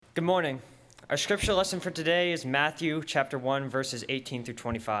Good morning. Our scripture lesson for today is Matthew chapter 1, verses 18 through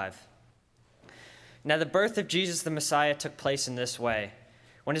 25. Now the birth of Jesus the Messiah took place in this way.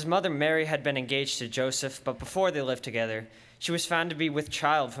 When his mother Mary had been engaged to Joseph, but before they lived together, she was found to be with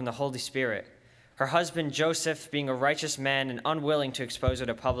child from the Holy Spirit. Her husband Joseph, being a righteous man and unwilling to expose her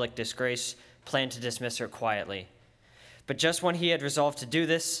to public disgrace, planned to dismiss her quietly. But just when he had resolved to do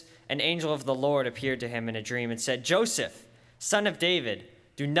this, an angel of the Lord appeared to him in a dream and said, "Joseph, son of David,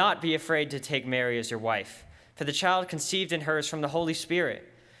 do not be afraid to take Mary as your wife, for the child conceived in her is from the Holy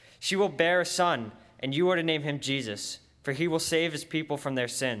Spirit. She will bear a son, and you are to name him Jesus, for he will save his people from their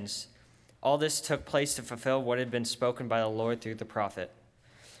sins." All this took place to fulfill what had been spoken by the Lord through the prophet.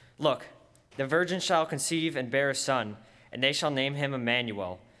 "Look, the virgin shall conceive and bear a son, and they shall name him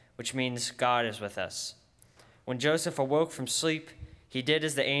Emmanuel, which means God is with us." When Joseph awoke from sleep, he did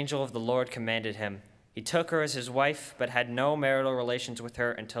as the angel of the Lord commanded him. He took her as his wife, but had no marital relations with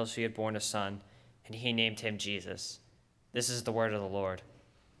her until she had borne a son, and he named him Jesus. This is the word of the Lord.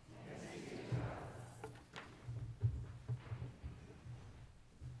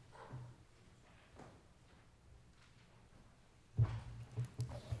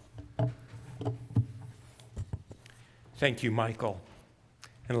 Thank you, Michael,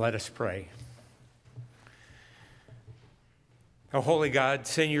 and let us pray. O holy God,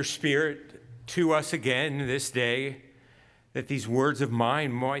 send your Spirit to us again this day, that these words of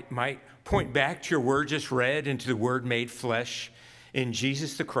mine might point back to your word just read and to the word made flesh in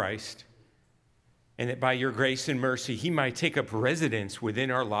Jesus the Christ, and that by your grace and mercy, he might take up residence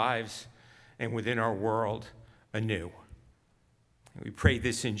within our lives and within our world anew. We pray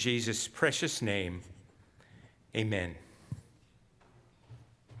this in Jesus' precious name. Amen.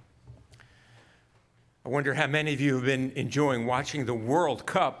 I wonder how many of you have been enjoying watching the World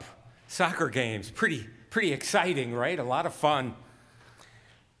Cup soccer games. Pretty exciting, right? A lot of fun.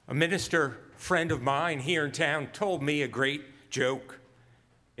 A minister friend of mine here in town told me a great joke.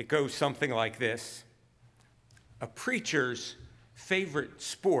 It goes something like this: a preacher's favorite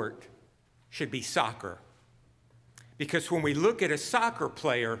sport should be soccer, because when we look at a soccer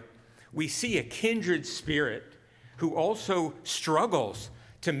player, we see a kindred spirit who also struggles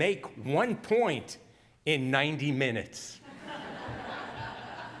to make 1 point in 90 minutes.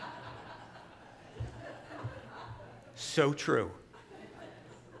 So true.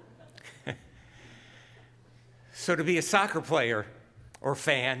 So to be a soccer player or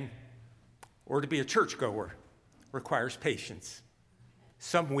fan or to be a churchgoer requires patience.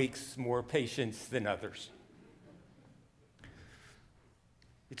 Some weeks more patience than others.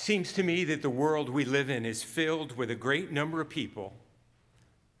 It seems to me that the world we live in is filled with a great number of people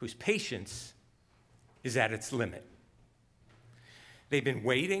whose patience is at its limit. They've been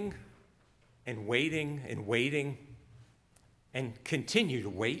waiting and waiting and waiting and continue to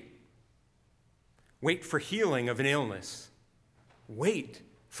wait. Wait for healing of an illness. Wait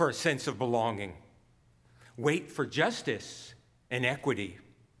for a sense of belonging. Wait for justice and equity.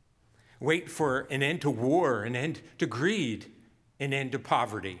 Wait for an end to war, an end to greed, an end to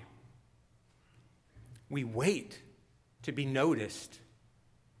poverty. We wait to be noticed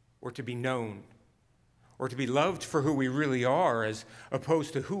or to be known or to be loved for who we really are as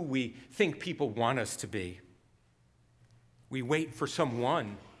opposed to who we think people want us to be. We wait for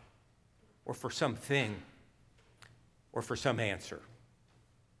someone or for something or for some answer.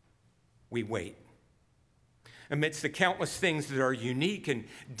 We wait. Amidst the countless things that are unique and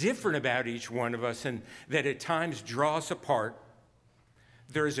different about each one of us and that at times draw us apart,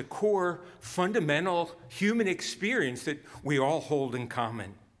 there is a core, fundamental human experience that we all hold in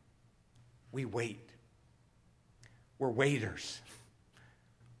common. We wait. We're waiters.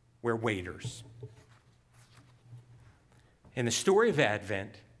 We're waiters. And the story of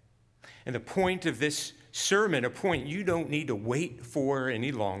Advent and the point of this sermon, a point you don't need to wait for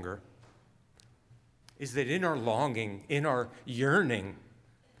any longer, is that in our longing, in our yearning,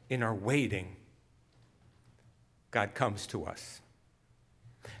 in our waiting, God comes to us.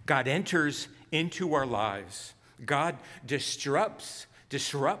 God enters into our lives. God disrupts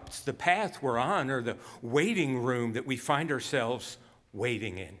the path we're on or the waiting room that we find ourselves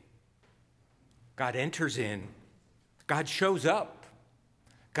waiting in. God enters in. God shows up.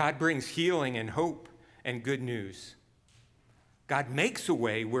 God brings healing and hope and good news. God makes a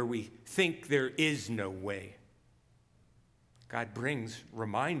way where we think there is no way. God brings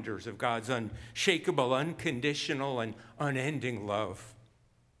reminders of God's unshakable, unconditional, and unending love.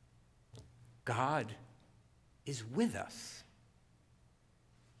 God is with us.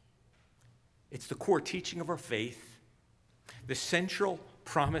 It's the core teaching of our faith, the central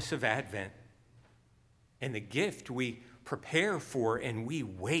promise of Advent, and the gift we prepare for and we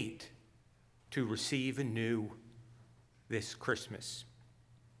wait to receive anew this Christmas.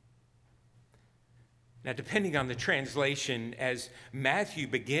 Now, depending on the translation, as Matthew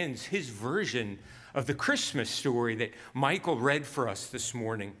begins his version of the Christmas story that Michael read for us this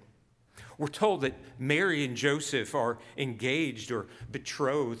morning, we're told that Mary and Joseph are engaged or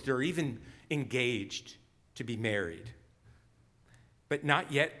betrothed or even engaged to be married, but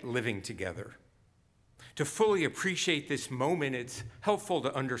not yet living together. To fully appreciate this moment, it's helpful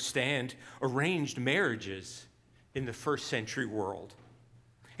to understand arranged marriages in the first century world.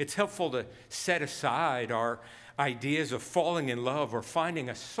 It's helpful to set aside our ideas of falling in love or finding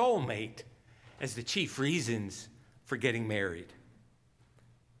a soulmate as the chief reasons for getting married.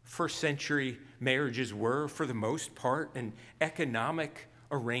 First century marriages were, for the most part, an economic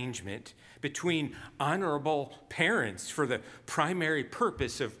arrangement between honorable parents for the primary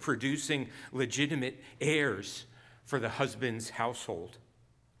purpose of producing legitimate heirs for the husband's household.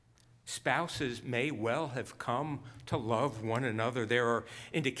 Spouses may well have come to love one another. There are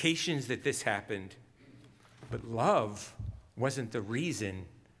indications that this happened, but love wasn't the reason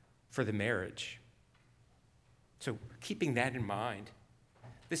for the marriage. So, keeping that in mind,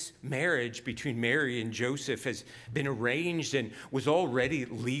 this marriage between Mary and Joseph has been arranged and was already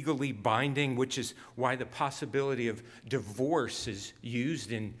legally binding, which is why the possibility of divorce is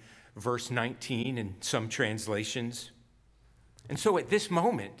used in verse 19 in some translations. And so at this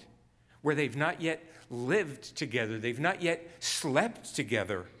moment, where they've not yet lived together, they've not yet slept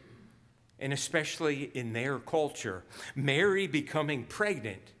together, and especially in their culture, Mary becoming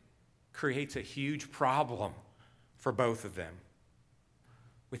pregnant creates a huge problem for both of them,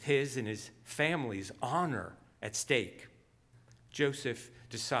 with his and his family's honor at stake. Joseph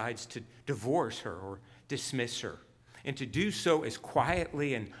decides to divorce her or dismiss her, and to do so as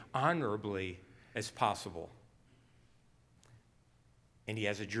quietly and honorably as possible. And he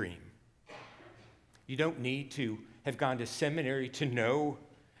has a dream. You don't need to have gone to seminary to know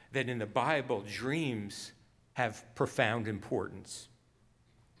that in the Bible, dreams have profound importance.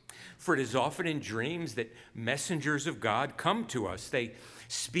 For it is often in dreams that messengers of God come to us. They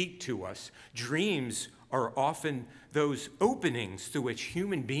speak to us. Dreams are often those openings through which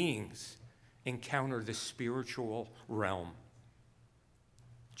human beings encounter the spiritual realm.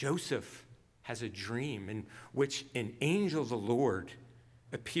 Joseph has a dream in which an angel of the Lord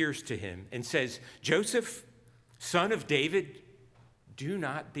appears to him and says, "Joseph, son of David, do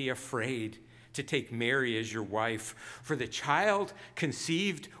not be afraid to take Mary as your wife, for the child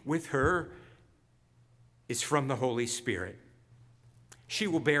conceived with her is from the Holy Spirit. She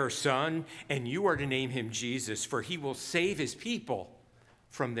will bear a son, and you are to name him Jesus, for he will save his people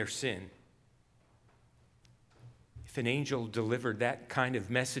from their sin." If an angel delivered that kind of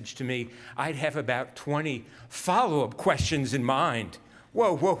message to me, I'd have about 20 follow-up questions in mind.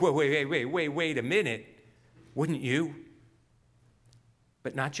 Whoa, wait a minute. Wouldn't you?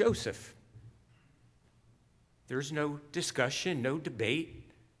 But not Joseph. There's no discussion, no debate,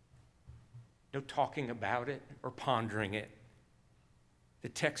 no talking about it or pondering it. The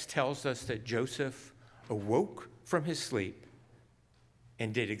text tells us that Joseph awoke from his sleep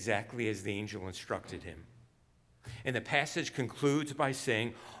and did exactly as the angel instructed him. And the passage concludes by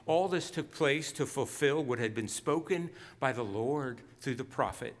saying, all this took place to fulfill what had been spoken by the Lord through the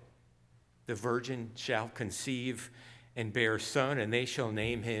prophet. The virgin shall conceive and bear a son, and they shall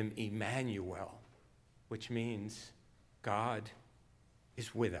name him Emmanuel, which means God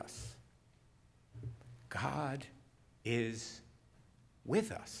is with us. God is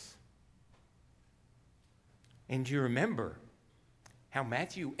with us. And you remember how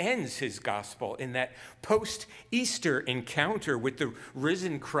Matthew ends his gospel in that post-Easter encounter with the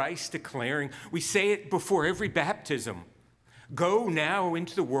risen Christ, declaring, we say it before every baptism, "Go now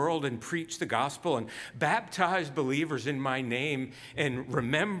into the world and preach the gospel and baptize believers in my name, and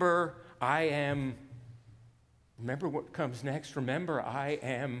remember what comes next, remember I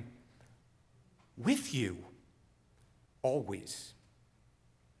am with you always."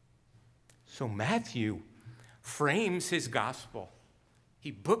 So Matthew frames his gospel.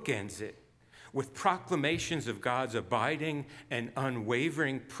 He bookends it with proclamations of God's abiding and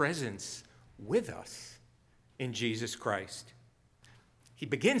unwavering presence with us in Jesus Christ. He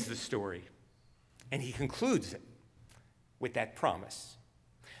begins the story and he concludes it with that promise.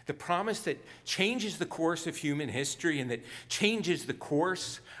 The promise that changes the course of human history and that changes the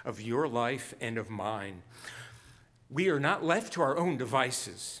course of your life and of mine. We are not left to our own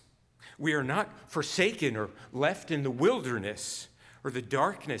devices. We are not forsaken or left in the wilderness or the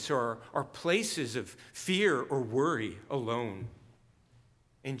darkness or our places of fear or worry alone.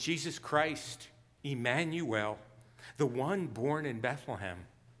 In Jesus Christ, Emmanuel, the one born in Bethlehem,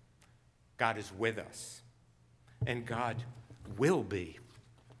 God is with us, and God will be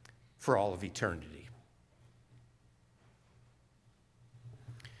for all of eternity.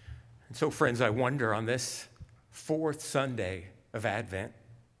 And so, friends, I wonder on this fourth Sunday of Advent,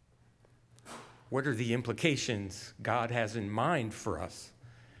 what are the implications God has in mind for us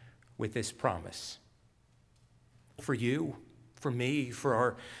with this promise? For you, for me, for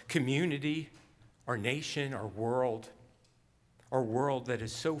our community, our nation, our world that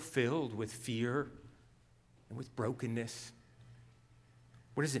is so filled with fear and with brokenness.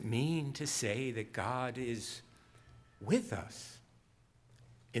 What does it mean to say that God is with us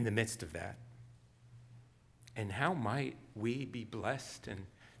in the midst of that? And how might we be blessed and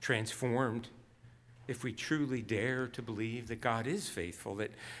transformed if we truly dare to believe that God is faithful,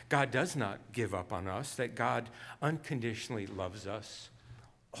 that God does not give up on us, that God unconditionally loves us,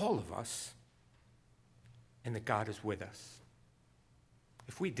 all of us, and that God is with us?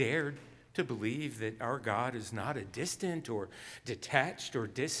 If we dared to believe that our God is not a distant or detached or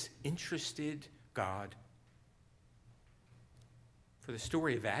disinterested God. For the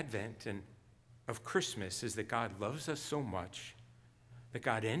story of Advent and of Christmas is that God loves us so much that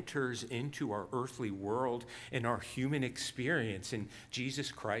God enters into our earthly world and our human experience in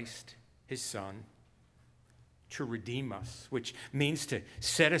Jesus Christ, his Son, to redeem us, which means to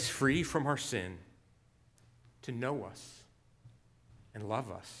set us free from our sin, to know us and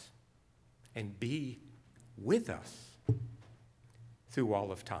love us and be with us through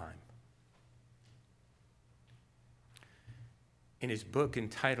all of time. In his book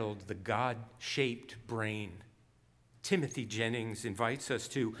entitled The God-Shaped Brain, Timothy Jennings invites us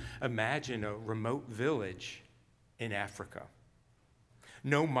to imagine a remote village in Africa.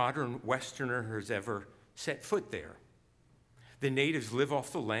 No modern Westerner has ever set foot there. The natives live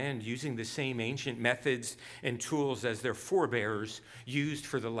off the land using the same ancient methods and tools as their forebears used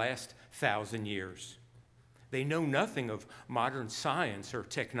for the last 1,000 years. They know nothing of modern science or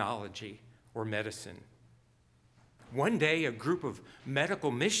technology or medicine. One day, a group of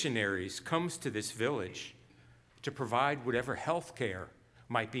medical missionaries comes to this village to provide whatever health care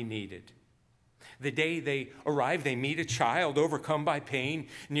might be needed. The day they arrive, they meet a child overcome by pain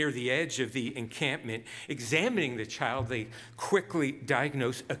near the edge of the encampment. Examining the child, they quickly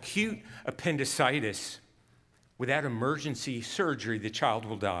diagnose acute appendicitis. Without emergency surgery, the child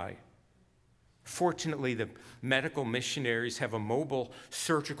will die. Fortunately, the medical missionaries have a mobile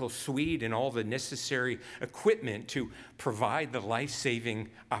surgical suite and all the necessary equipment to provide the life-saving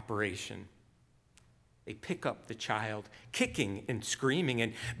operation. They pick up the child, kicking and screaming,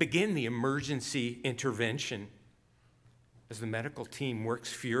 and begin the emergency intervention. As the medical team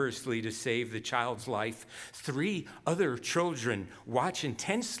works furiously to save the child's life, 3 other children watch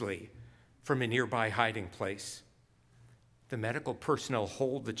intensely from a nearby hiding place. The medical personnel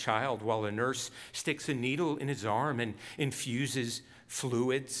hold the child while a nurse sticks a needle in his arm and infuses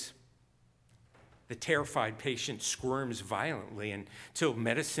fluids. The terrified patient squirms violently until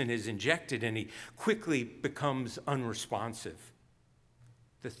medicine is injected and he quickly becomes unresponsive.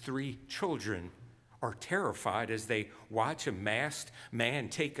 The 3 children are terrified as they watch a masked man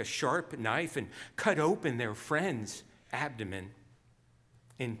take a sharp knife and cut open their friend's abdomen.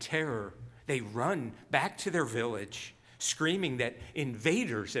 In terror, they run back to their village, screaming that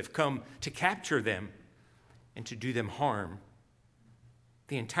invaders have come to capture them and to do them harm.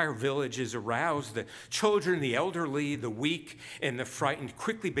 The entire village is aroused. The children, the elderly, the weak, and the frightened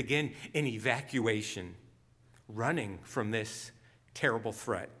quickly begin an evacuation, running from this terrible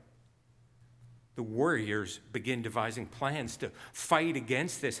threat. The warriors begin devising plans to fight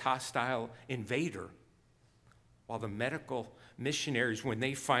against this hostile invader, while the medical missionaries, when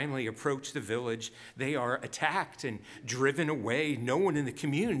they finally approach the village, they are attacked and driven away. No one in the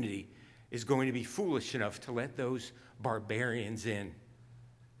community is going to be foolish enough to let those barbarians in.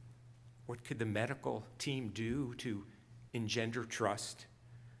 What could the medical team do to engender trust?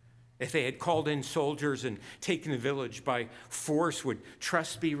 If they had called in soldiers and taken the village by force, would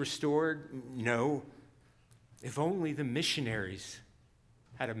trust be restored? No. If only the missionaries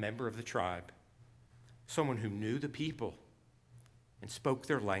had a member of the tribe, someone who knew the people and spoke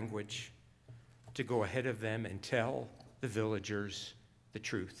their language, to go ahead of them and tell the villagers the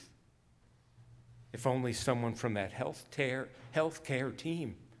truth. If only someone from that health care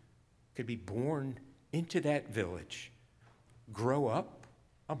team could be born into that village, grow up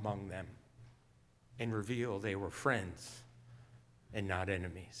among them, and reveal they were friends and not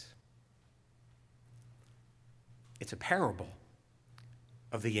enemies. It's a parable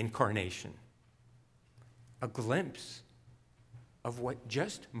of the incarnation, a glimpse of what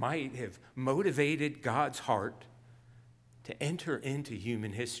just might have motivated God's heart to enter into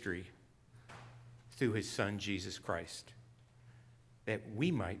human history through his Son, Jesus Christ, that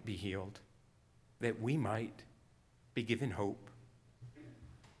we might be healed, that we might be given hope,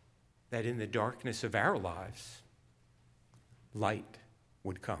 that in the darkness of our lives, light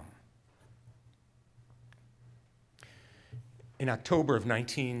would come. In October of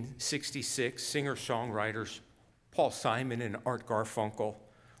 1966, singer-songwriters Paul Simon and Art Garfunkel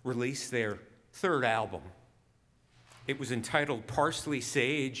released their third album. It was entitled Parsley,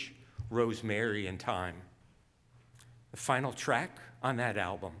 Sage, Rosemary, and Thyme. The final track on that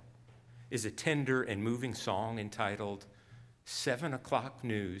album is a tender and moving song entitled 7 O'Clock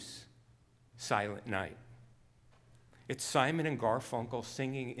News, Silent Night. It's Simon and Garfunkel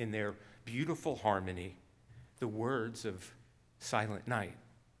singing in their beautiful harmony the words of Silent Night,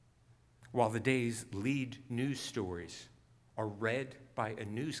 while the day's lead news stories are read by a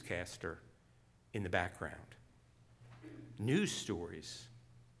newscaster in the background. News stories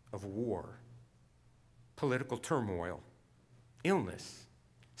of war, political turmoil, illness,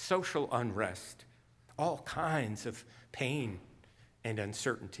 social unrest, all kinds of pain and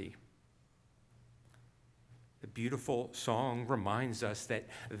uncertainty. The beautiful song reminds us that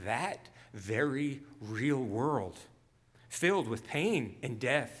that very real world, filled with pain and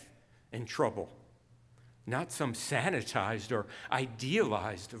death and trouble, not some sanitized or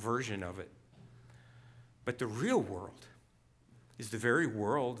idealized version of it, but the real world is the very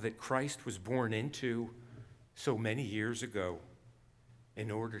world that Christ was born into so many years ago in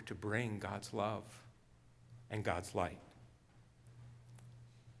order to bring God's love and God's light.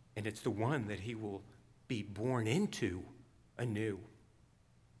 And it's the one that he will be born into anew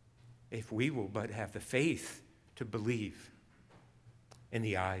if we will but have the faith to believe and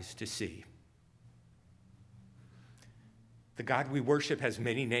the eyes to see. The God we worship has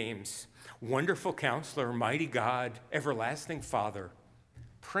many names: Wonderful Counselor, Mighty God, Everlasting Father,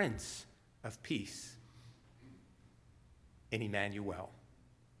 Prince of Peace, and Emmanuel,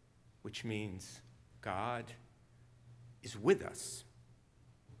 which means God is with us.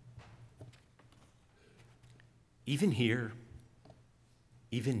 Even here,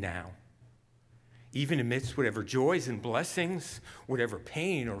 even now, even amidst whatever joys and blessings, whatever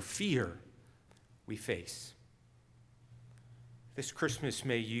pain or fear we face. This Christmas,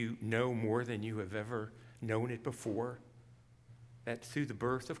 may you know more than you have ever known it before, that through the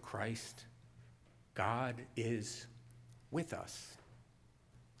birth of Christ, God is with us.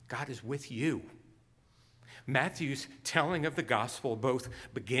 God is with you. Matthew's telling of the gospel both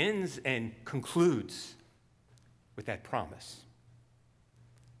begins and concludes with that promise.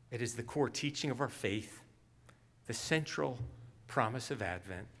 It is the core teaching of our faith, the central promise of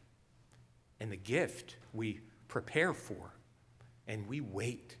Advent, and the gift we prepare for and we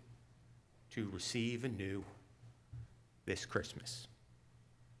wait to receive anew this Christmas.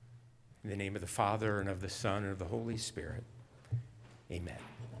 In the name of the Father, and of the Son, and of the Holy Spirit, amen.